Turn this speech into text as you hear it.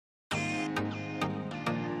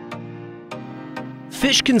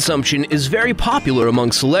Fish consumption is very popular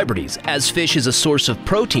among celebrities, as fish is a source of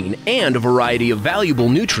protein and a variety of valuable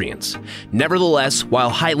nutrients. Nevertheless, while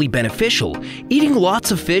highly beneficial, eating lots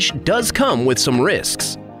of fish does come with some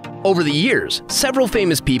risks. Over the years, several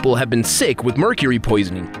famous people have been sick with mercury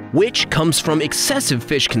poisoning, which comes from excessive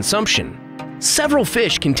fish consumption. Several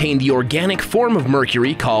fish contain the organic form of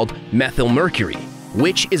mercury called methylmercury,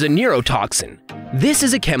 which is a neurotoxin. This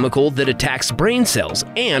is a chemical that attacks brain cells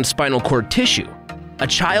and spinal cord tissue. A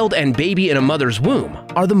child and baby in a mother's womb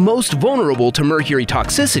are the most vulnerable to mercury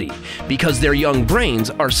toxicity because their young brains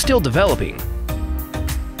are still developing.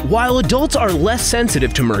 While adults are less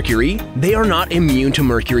sensitive to mercury, they are not immune to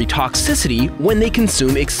mercury toxicity when they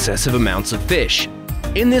consume excessive amounts of fish.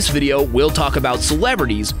 In this video, we'll talk about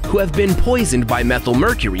celebrities who have been poisoned by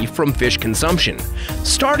methylmercury from fish consumption,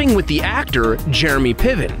 starting with the actor Jeremy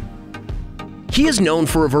Piven. He is known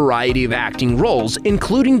for a variety of acting roles,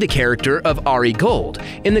 including the character of Ari Gold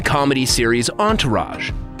in the comedy series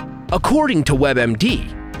Entourage. According to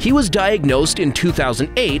WebMD, he was diagnosed in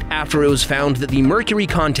 2008 after it was found that the mercury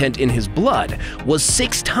content in his blood was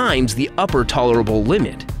 6 times the upper tolerable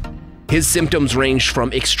limit. His symptoms ranged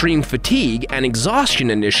from extreme fatigue and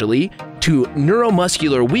exhaustion initially to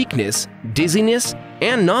neuromuscular weakness, dizziness,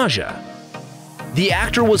 and nausea. The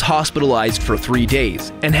actor was hospitalized for 3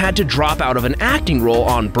 days and had to drop out of an acting role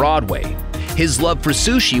on Broadway. His love for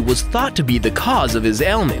sushi was thought to be the cause of his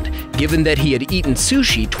ailment, given that he had eaten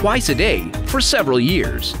sushi twice a day for several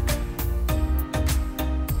years.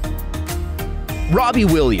 Robbie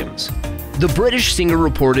Williams. The British singer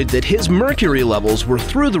reported that his mercury levels were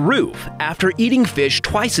through the roof after eating fish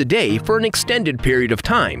twice a day for an extended period of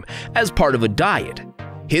time as part of a diet.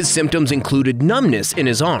 His symptoms included numbness in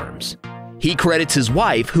his arms. He credits his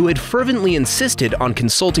wife, who had fervently insisted on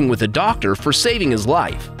consulting with a doctor for saving his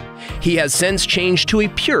life. He has since changed to a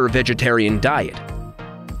pure vegetarian diet.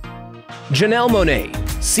 Janelle Monae.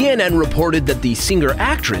 CNN reported that the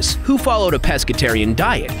singer-actress, who followed a pescatarian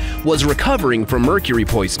diet, was recovering from mercury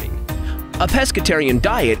poisoning. A pescatarian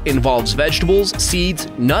diet involves vegetables, seeds,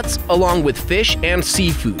 nuts, along with fish and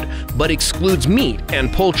seafood, but excludes meat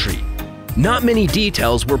and poultry. Not many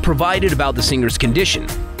details were provided about the singer's condition,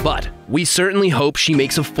 but we certainly hope she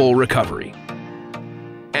makes a full recovery.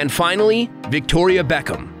 And finally, Victoria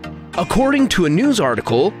Beckham. According to a news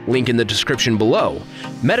article, link in the description below,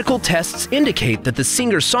 medical tests indicate that the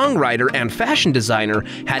singer-songwriter and fashion designer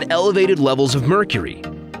had elevated levels of mercury.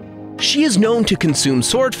 She is known to consume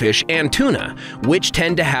swordfish and tuna, which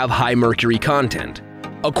tend to have high mercury content.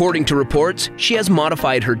 According to reports, she has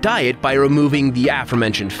modified her diet by removing the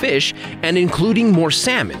aforementioned fish and including more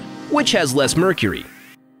salmon, which has less mercury.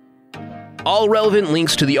 All relevant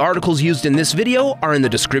links to the articles used in this video are in the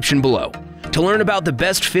description below. To learn about the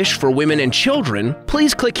best fish for women and children,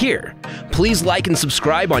 please click here. Please like and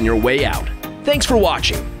subscribe on your way out. Thanks for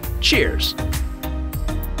watching. Cheers!